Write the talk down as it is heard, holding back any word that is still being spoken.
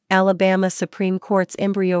Alabama Supreme Court's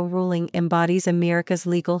Embryo ruling embodies America's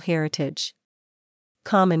legal heritage.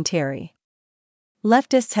 Commentary.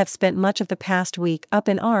 Leftists have spent much of the past week up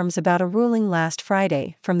in arms about a ruling last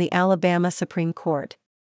Friday from the Alabama Supreme Court.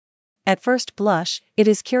 At first blush, it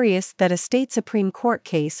is curious that a state Supreme Court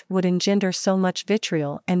case would engender so much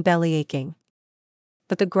vitriol and bellyaching.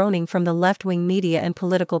 But the groaning from the left-wing media and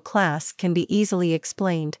political class can be easily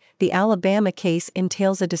explained. The Alabama case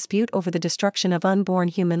entails a dispute over the destruction of unborn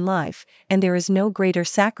human life, and there is no greater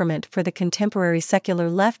sacrament for the contemporary secular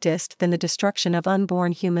leftist than the destruction of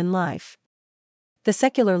unborn human life. The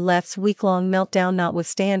secular left's week-long meltdown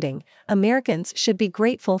notwithstanding, Americans should be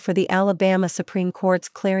grateful for the Alabama Supreme Court's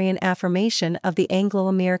clarion affirmation of the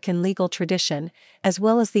Anglo-American legal tradition, as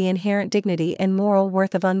well as the inherent dignity and moral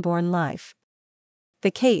worth of unborn life. The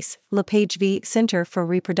case, LePage v. Center for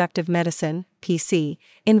Reproductive Medicine, PC,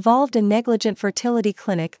 involved a negligent fertility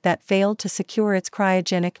clinic that failed to secure its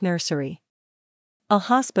cryogenic nursery. A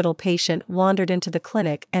hospital patient wandered into the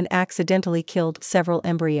clinic and accidentally killed several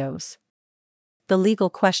embryos. The legal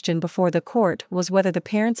question before the court was whether the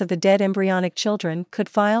parents of the dead embryonic children could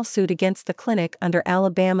file suit against the clinic under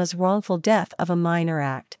Alabama's Wrongful Death of a Minor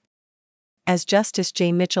Act. As Justice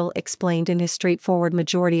J. Mitchell explained in his straightforward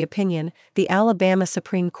majority opinion, the Alabama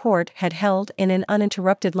Supreme Court had held in an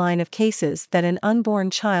uninterrupted line of cases that an unborn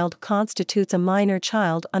child constitutes a minor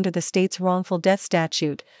child under the state's wrongful death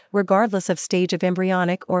statute, regardless of stage of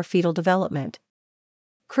embryonic or fetal development.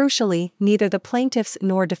 Crucially, neither the plaintiffs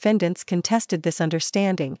nor defendants contested this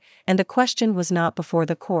understanding, and the question was not before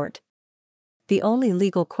the court. The only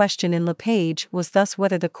legal question in LePage was thus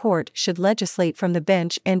whether the court should legislate from the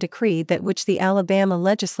bench and decree that which the Alabama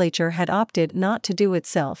legislature had opted not to do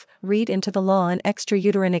itself, read into the law an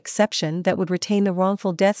extrauterine exception that would retain the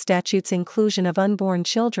wrongful death statute's inclusion of unborn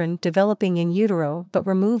children developing in utero but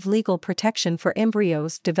remove legal protection for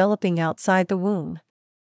embryos developing outside the womb.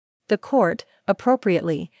 The court,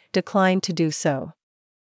 appropriately, declined to do so.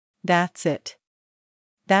 That's it.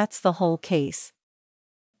 That's the whole case.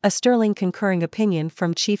 A sterling concurring opinion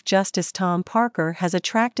from Chief Justice Tom Parker has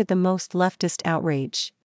attracted the most leftist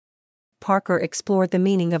outrage. Parker explored the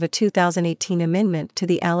meaning of a 2018 amendment to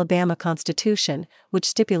the Alabama Constitution, which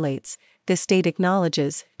stipulates, "This state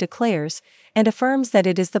acknowledges, declares, and affirms that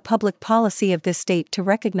it is the public policy of this state to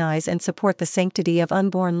recognize and support the sanctity of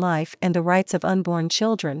unborn life and the rights of unborn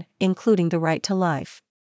children, including the right to life."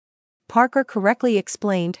 Parker correctly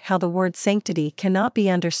explained how the word sanctity cannot be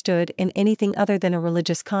understood in anything other than a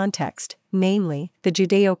religious context, namely, the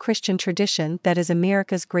Judeo-Christian tradition that is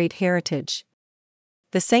America's great heritage.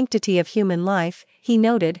 The sanctity of human life, he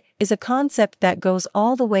noted, is a concept that goes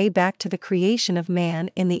all the way back to the creation of man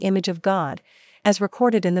in the image of God, as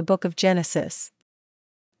recorded in the book of Genesis.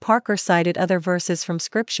 Parker cited other verses from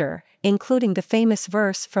Scripture, including the famous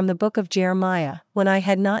verse from the book of Jeremiah, "When I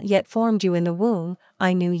had not yet formed you in the womb,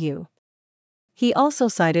 I knew you." He also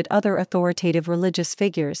cited other authoritative religious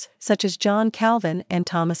figures, such as John Calvin and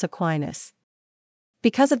Thomas Aquinas.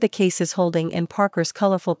 Because of the case's holding and Parker's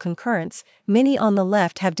colorful concurrence, many on the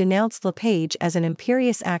left have denounced LePage as an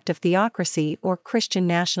imperious act of theocracy or Christian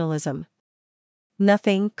nationalism.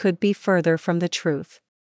 Nothing could be further from the truth.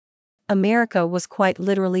 America was quite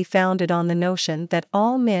literally founded on the notion that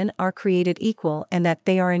all men are created equal and that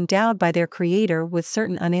they are endowed by their Creator with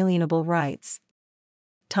certain unalienable rights.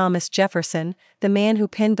 Thomas Jefferson, the man who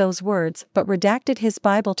penned those words but redacted his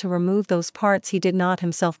Bible to remove those parts he did not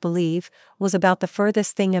himself believe, was about the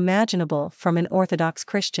furthest thing imaginable from an Orthodox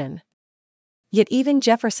Christian. Yet even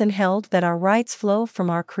Jefferson held that our rights flow from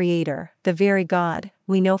our Creator, the very God,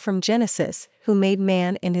 we know from Genesis, who made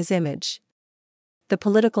man in His image. The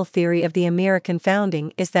political theory of the American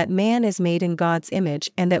founding is that man is made in God's image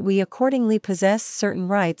and that we accordingly possess certain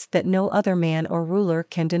rights that no other man or ruler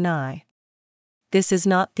can deny. This is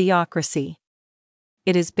not theocracy.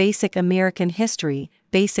 It is basic American history,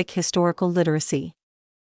 basic historical literacy.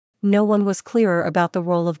 No one was clearer about the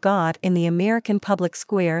role of God in the American public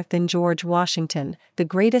square than George Washington, the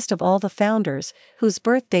greatest of all the founders, whose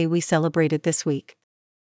birthday we celebrated this week.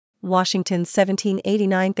 Washington's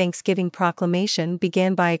 1789 Thanksgiving Proclamation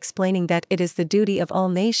began by explaining that it is the duty of all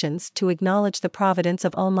nations to acknowledge the providence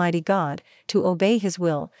of Almighty God, to obey His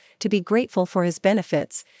will, to be grateful for His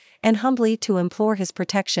benefits, and humbly to implore His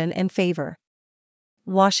protection and favor.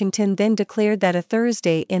 Washington then declared that a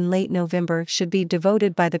Thursday in late November should be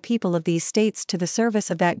devoted by the people of these states to the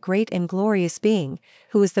service of that great and glorious being,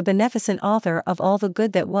 who is the beneficent author of all the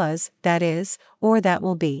good that was, that is, or that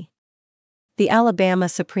will be. The Alabama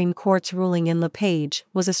Supreme Court's ruling in LePage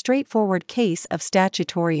was a straightforward case of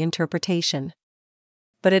statutory interpretation.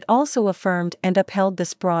 But it also affirmed and upheld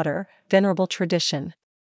this broader, venerable tradition.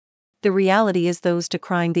 The reality is those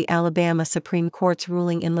decrying the Alabama Supreme Court's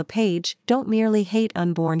ruling in LePage don't merely hate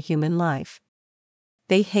unborn human life.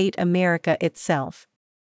 They hate America itself.